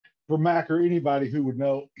for Mac or anybody who would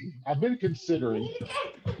know, I've been considering,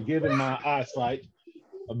 given my eyesight,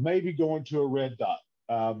 of maybe going to a red dot.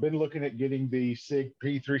 I've been looking at getting the SIG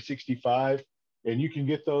P365, and you can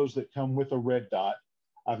get those that come with a red dot.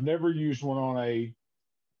 I've never used one on a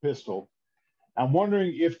pistol. I'm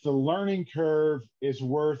wondering if the learning curve is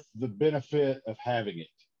worth the benefit of having it,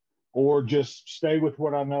 or just stay with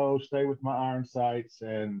what I know, stay with my iron sights,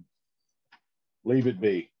 and leave it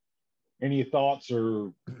be. Any thoughts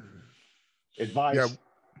or advice? Yeah,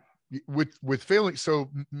 with failing.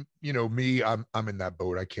 So me, I'm in that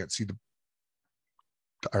boat. I can't see the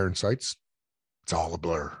iron sights. It's all a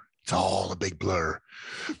blur. It's all a big blur.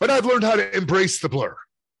 But I've learned how to embrace the blur.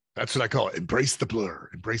 That's what I call it. Embrace the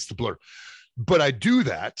blur. Embrace the blur. But I do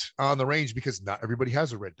that on the range because not everybody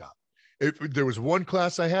has a red dot. If there was one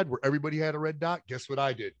class I had where everybody had a red dot, guess what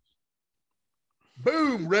I did?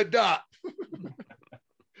 Boom, red dot.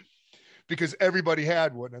 Because everybody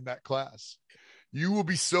had one in that class. You will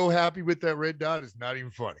be so happy with that red dot. It's not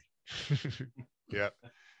even funny. Yeah.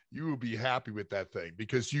 You will be happy with that thing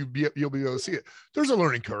because you'll be able to see it. There's a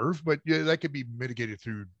learning curve, but yeah, that could be mitigated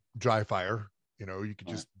through dry fire. You could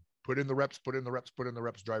just put in the reps,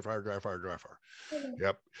 dry fire.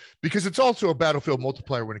 Yep. Because it's also a battlefield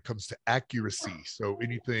multiplier when it comes to accuracy. So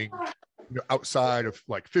anything outside of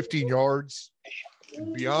like 15 yards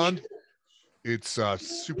and beyond, it's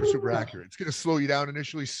super, super accurate. It's going to slow you down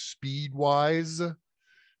initially speed wise,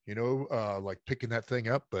 like picking that thing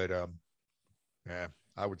up. But yeah,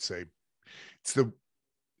 I would say it's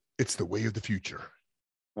the way of the future.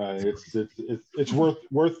 It's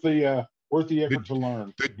worth the effort to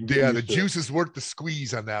learn. The juice is worth the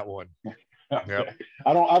squeeze on that one. Yep.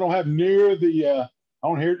 I don't have near the I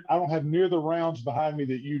don't have near the rounds behind me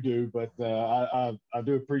that you do, but I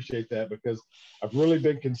do appreciate that because I've really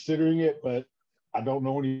been considering it, but I don't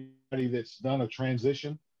know anybody that's done a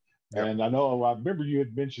transition. Yep. And I remember you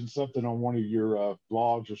had mentioned something on one of your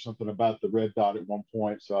blogs or something about the red dot at one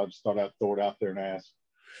point, so I just thought I'd throw it out there and ask.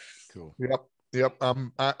 Cool. Yep.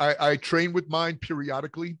 I train with mine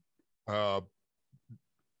periodically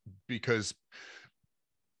because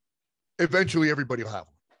eventually everybody will have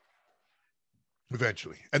them.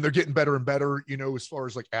 Eventually. And they're getting better and better, as far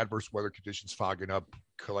as like adverse weather conditions, fogging up,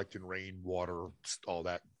 collecting rain, water, all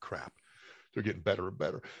that crap. They're getting better and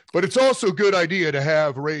better. But it's also a good idea to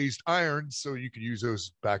have raised irons so you can use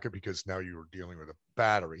those backup because now you're dealing with a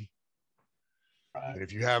battery. Right. And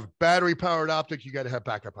if you have battery powered optic, you got to have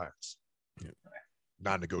backup irons. Yeah.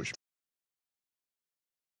 Non-negotiable.